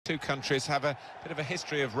Two countries have a bit of a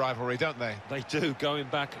history of rivalry, don't they? They do, going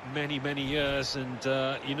back many, many years, and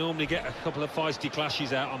you normally get a couple of feisty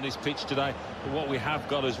clashes out on this pitch today. But what we have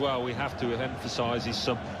got as well, we have to emphasise, is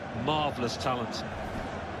some marvellous talent.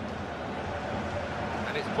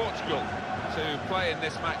 And it's Portugal to play in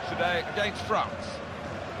this match today against France.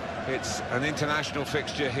 It's an international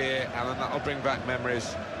fixture here, Alan. That'll bring back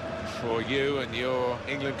memories for you and your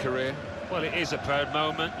England career. Well, it is a proud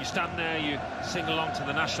moment. You stand there, you sing along to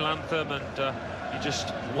the national anthem, and you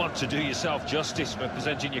just want to do yourself justice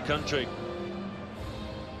representing your country.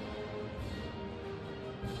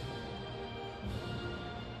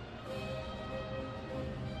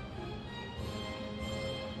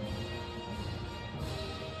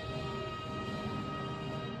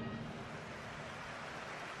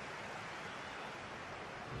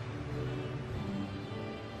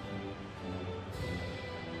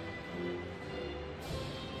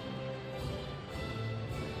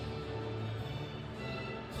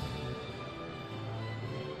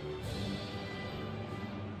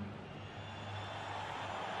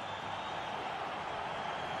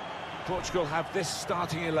 Portugal have this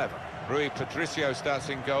starting 11. Rui Patricio starts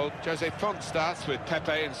in goal. Jose Font starts with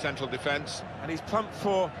Pepe in central defence. And he's pumped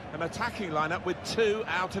for an attacking lineup with two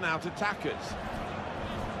out-and-out attackers.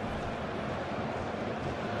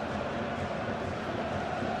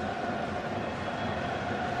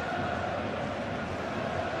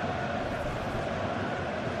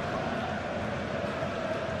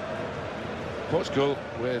 Portugal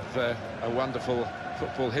with a wonderful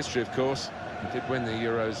football history, of course. They did win the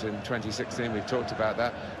Euros in 2016, we've talked about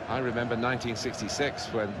that. I remember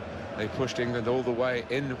 1966 when they pushed England all the way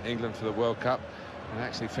in England for the World Cup and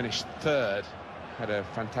actually finished third. Had a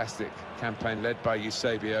fantastic campaign led by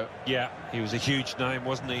Eusebio. Yeah, he was a huge name,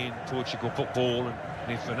 wasn't he, in Portugal football.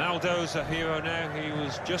 And if Ronaldo's a hero now, he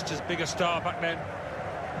was just as big a star back then.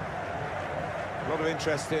 A lot of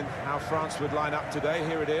interest in how France would line up today.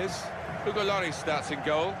 Here it is. Hugo Lloris starts in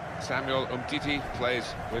goal. Samuel Umtiti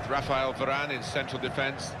plays with Rafael Varane in central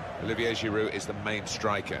defence. Olivier Giroud is the main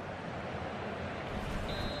striker.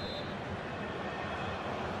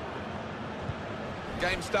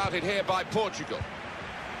 Game started here by Portugal.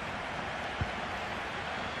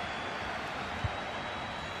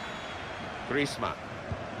 Griezmann.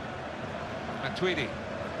 Matuidi.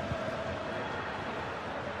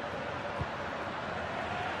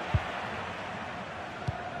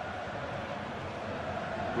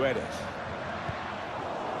 Guedes.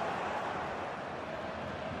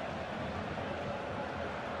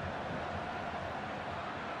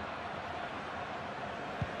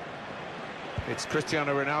 It's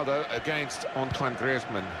Cristiano Ronaldo against Antoine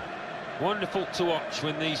Griezmann. Wonderful to watch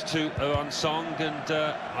when these two are on song, and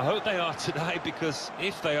I hope they are today, because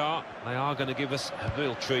if they are going to give us a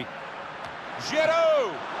real treat.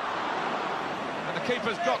 Giroud! And the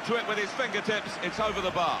keeper's got to it with his fingertips. It's over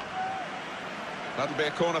the bar. That'll be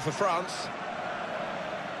a corner for France.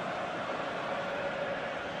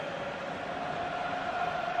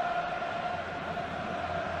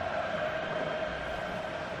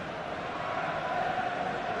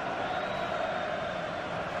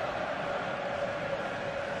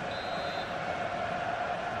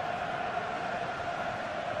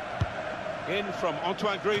 In from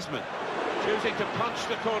Antoine Griezmann, choosing to punch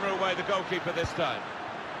the corner away, the goalkeeper this time.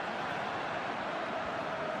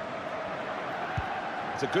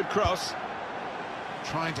 It's a good cross.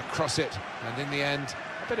 Trying to cross it, and in the end,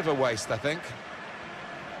 a bit of a waste, I think.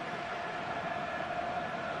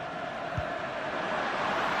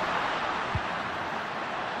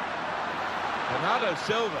 Bernardo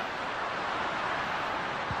Silva.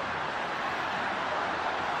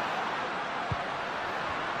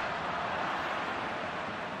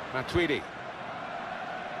 Matuidi.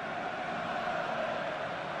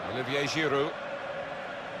 Olivier Giroud.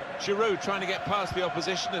 Giroud trying to get past the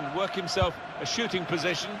opposition and work himself a shooting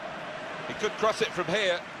position. He could cross it from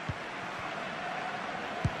here.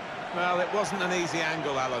 Well, it wasn't an easy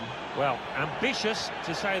angle, Alan. Well, ambitious,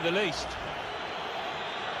 to say the least.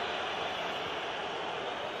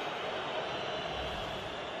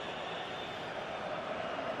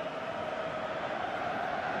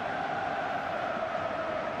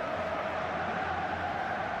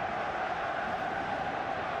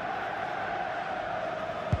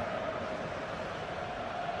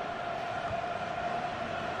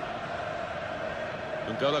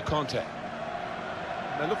 N'Golo Conte.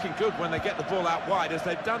 They're looking good when they get the ball out wide, as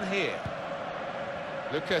they've done here.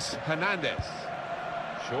 Lucas Hernandez.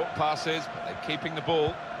 Short passes, but they're keeping the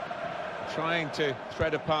ball. Trying to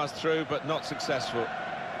thread a pass through, but not successful.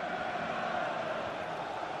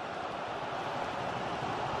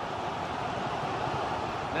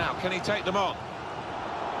 Now, can he take them on?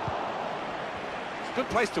 It's a good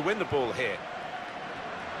place to win the ball here.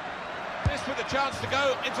 This with a chance to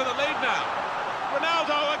go into the lead now.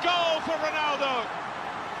 Ronaldo, a goal for Ronaldo.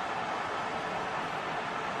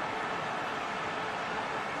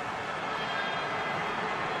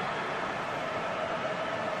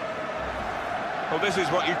 Well, this is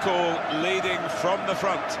what you call leading from the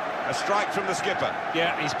front. A strike from the skipper.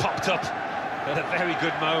 Yeah, he's popped up at a very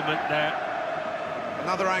good moment there.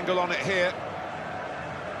 Another angle on it here.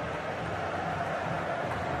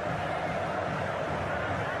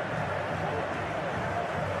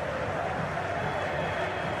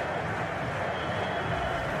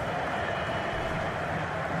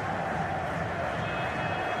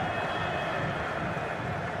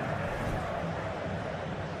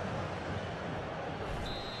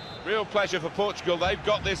 Real pleasure for Portugal, they've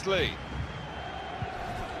got this lead.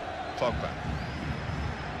 Pogba.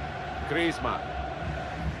 Griezmann.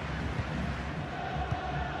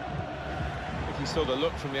 I think he saw the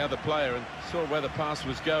look from the other player and saw where the pass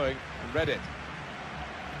was going and read it.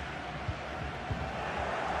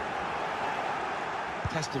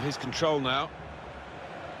 Test of his control now.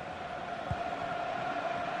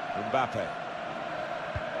 Mbappe.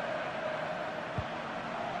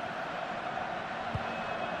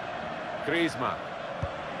 Griezmann.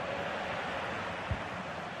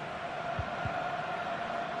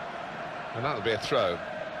 And that'll be a throw.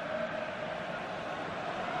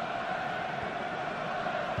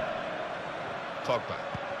 Pogba.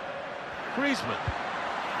 Griezmann.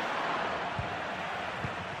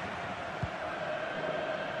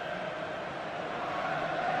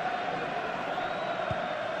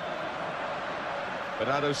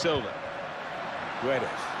 Bernardo Silva. Guedes.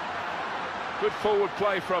 Good forward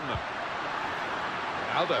play from them.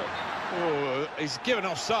 Ronaldo. Oh, he's given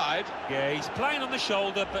offside. Yeah, he's playing on the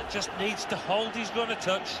shoulder, but just needs to hold his run a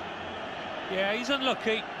touch. Yeah, he's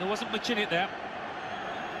unlucky. There wasn't much in it there.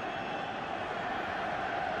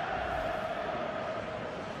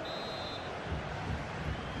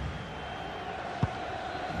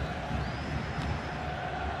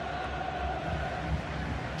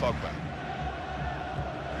 Pogba.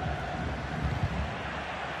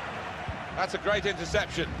 That's a great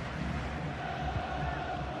interception.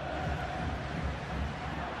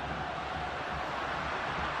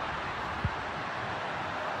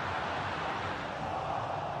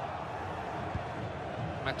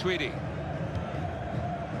 Matuidi.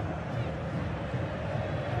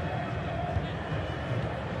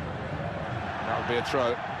 That'll be a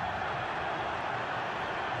throw.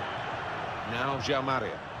 Now João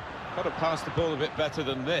Maria. Got to pass the ball a bit better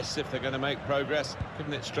than this if they're going to make progress.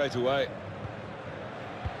 Giving it straight away.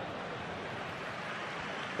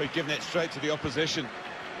 We're giving it straight to the opposition.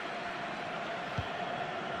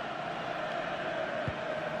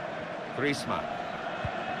 Griezmann.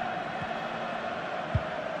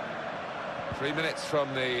 3 minutes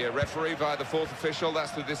from the referee via the fourth official.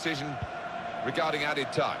 That's the decision regarding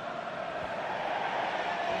added time.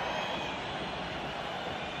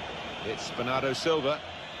 It's Bernardo Silva.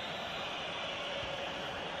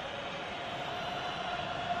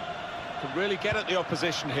 Can really get at the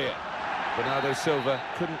opposition here. Bernardo Silva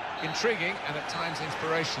couldn't. Intriguing and at times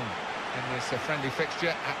inspiration in this friendly fixture.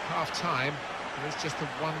 At half-time, there's just the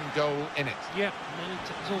one goal in it. Yeah,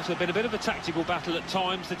 it's also been a bit of a tactical battle at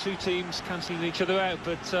times, the two teams cancelling each other out,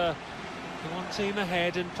 but the one team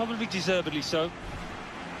ahead, and probably deservedly so.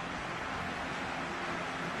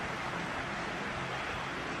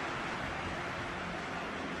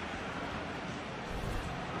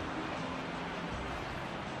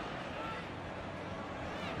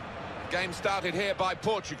 Game started here by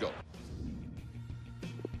Portugal.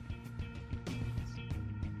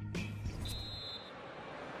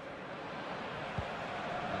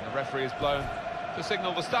 And the referee is blown to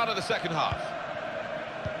signal the start of the second half.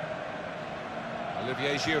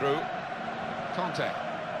 Olivier Giroud. Conte.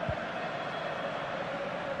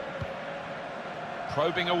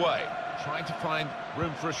 Probing away, trying to find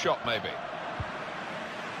room for a shot maybe.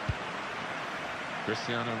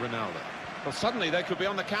 Cristiano Ronaldo. Well, suddenly they could be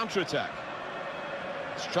on the counter-attack.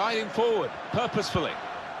 Striding forward, purposefully.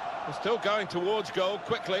 We're still going towards goal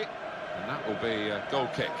quickly. And that will be a goal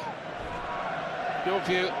kick. Your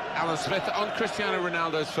view, Alan Smith, on Cristiano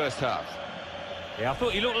Ronaldo's first half? Yeah, I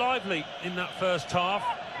thought he looked lively in that first half.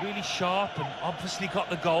 Really sharp and obviously got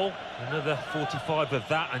the goal. Another 45 of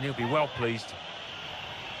that and he'll be well pleased.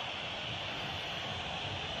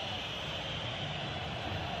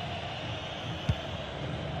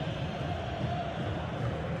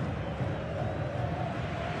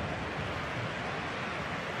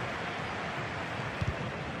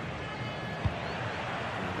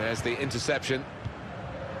 There's the interception.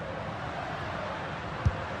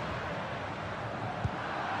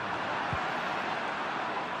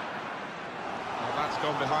 Well, that's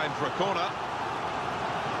gone behind for a corner.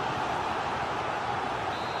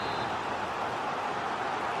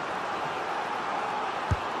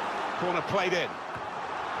 Corner played in.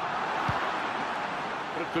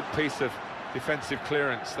 What a good piece of defensive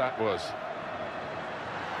clearance that was.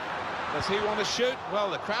 Does he want to shoot? Well,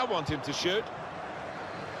 the crowd want him to shoot.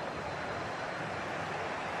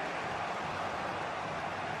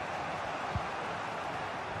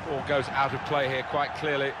 Ball goes out of play here quite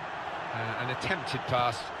clearly. An attempted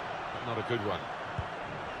pass, but not a good one.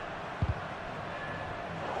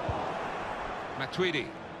 Matuidi.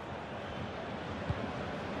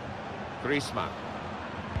 Griezmann.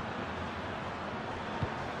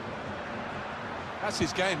 That's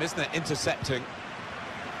his game, isn't it? Intercepting.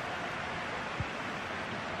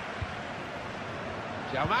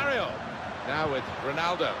 João Mario. Now with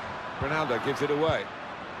Ronaldo. Ronaldo gives it away.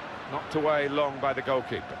 Knocked away long by the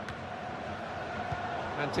goalkeeper.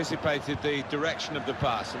 Anticipated the direction of the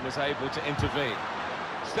pass and was able to intervene.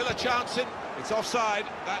 Still a chance in. It's offside.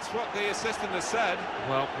 That's what the assistant has said.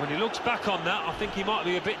 Well, when he looks back on that, I think he might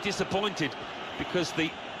be a bit disappointed because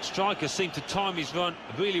the striker seemed to time his run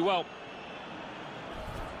really well.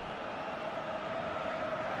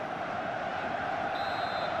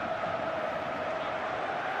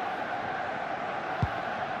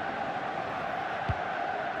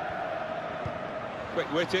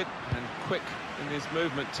 Quick-witted and quick in his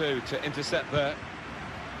movement too to intercept there.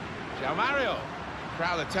 João Mario.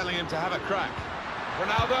 Crowd are telling him to have a crack.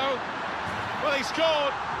 Ronaldo. Well, he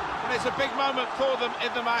scored, and it's a big moment for them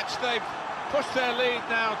in the match. They've pushed their lead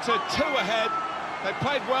now to 2 ahead. They've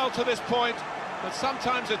played well to this point, but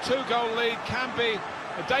sometimes a 2-goal lead can be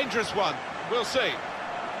a dangerous one. We'll see.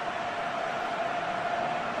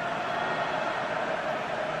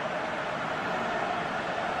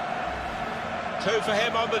 Two for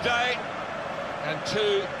him on the day, and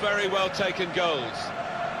 2 very well taken goals.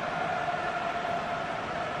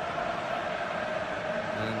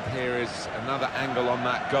 And here is another angle on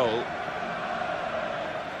that goal.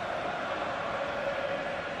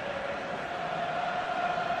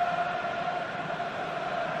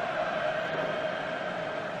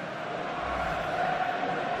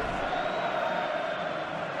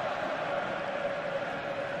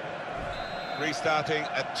 Restarting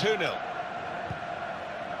at 2-0.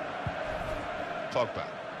 Pogba.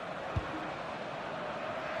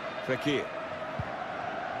 Fekir.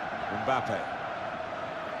 Mbappe.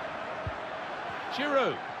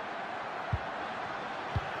 Giroud.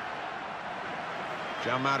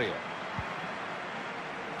 João Mario.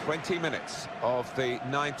 20 minutes of the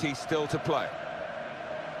 90 still to play.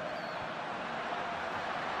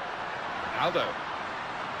 Aldo.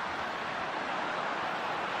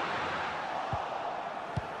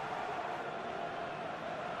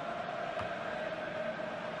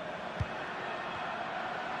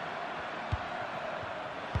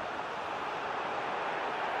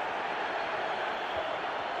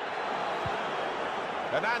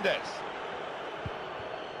 Hernandez.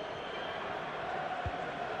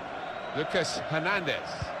 Lucas Hernandez.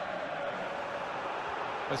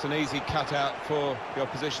 That's an easy cutout for the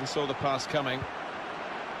opposition, saw the pass coming.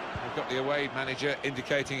 We've got the away manager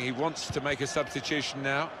indicating he wants to make a substitution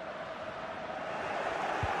now.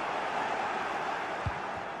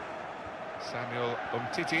 Samuel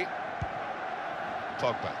Umtiti.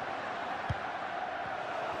 Pogba.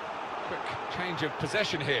 Quick change of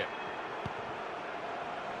possession here.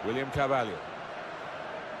 William Carvalho.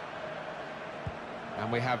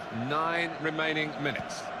 And we have 9 remaining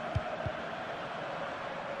minutes.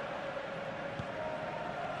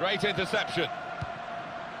 Great interception.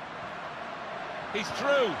 He's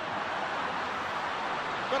through.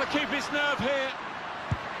 Got to keep his nerve here.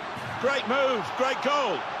 Great move, great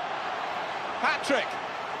goal. Hat-trick.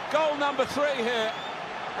 Goal number 3 here.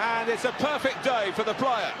 And it's a perfect day for the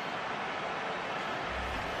player.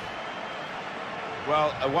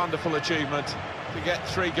 Well, a wonderful achievement to get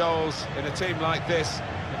 3 goals in a team like this,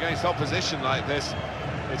 against opposition like this.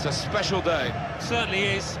 It's a special day. Certainly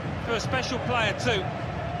is, for a special player too.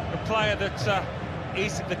 A player that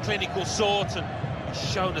is the clinical sort, and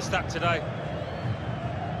he's shown us that today.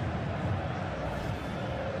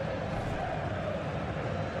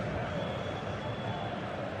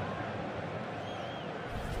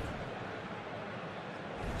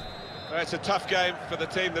 Well, it's a tough game for the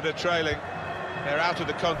team that are trailing. They're out of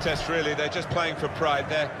the contest, really. They're just playing for pride.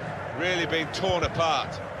 They're really being torn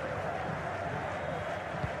apart.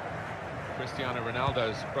 Cristiano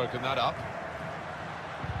Ronaldo's broken that up.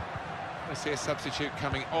 I see a substitute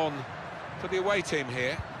coming on for the away team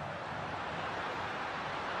here.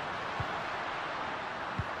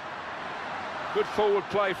 Good forward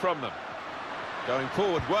play from them. Going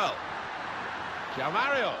forward well.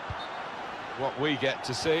 Mario. What we get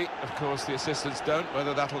to see, of course, the assistants don't.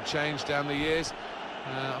 Whether that'll change down the years,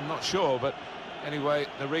 I'm not sure. But anyway,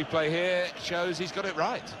 the replay here shows he's got it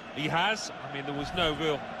right. He has. I mean, there was no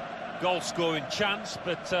real goal-scoring chance,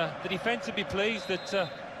 but the defence would be pleased that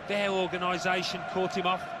their organisation caught him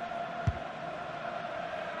off.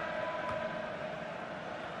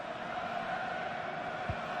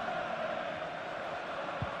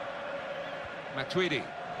 Matuidi.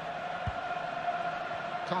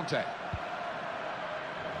 Conte.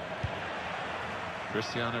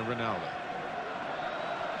 Cristiano Ronaldo.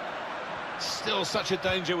 Still such a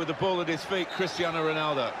danger with the ball at his feet, Cristiano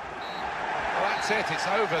Ronaldo. Well, that's it, it's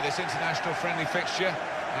over, this international friendly fixture,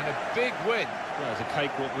 and a big win. Well, it was a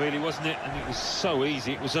cakewalk, really, wasn't it? And it was so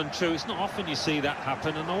easy, it was untrue. It's not often you see that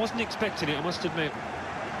happen, and I wasn't expecting it, I must admit.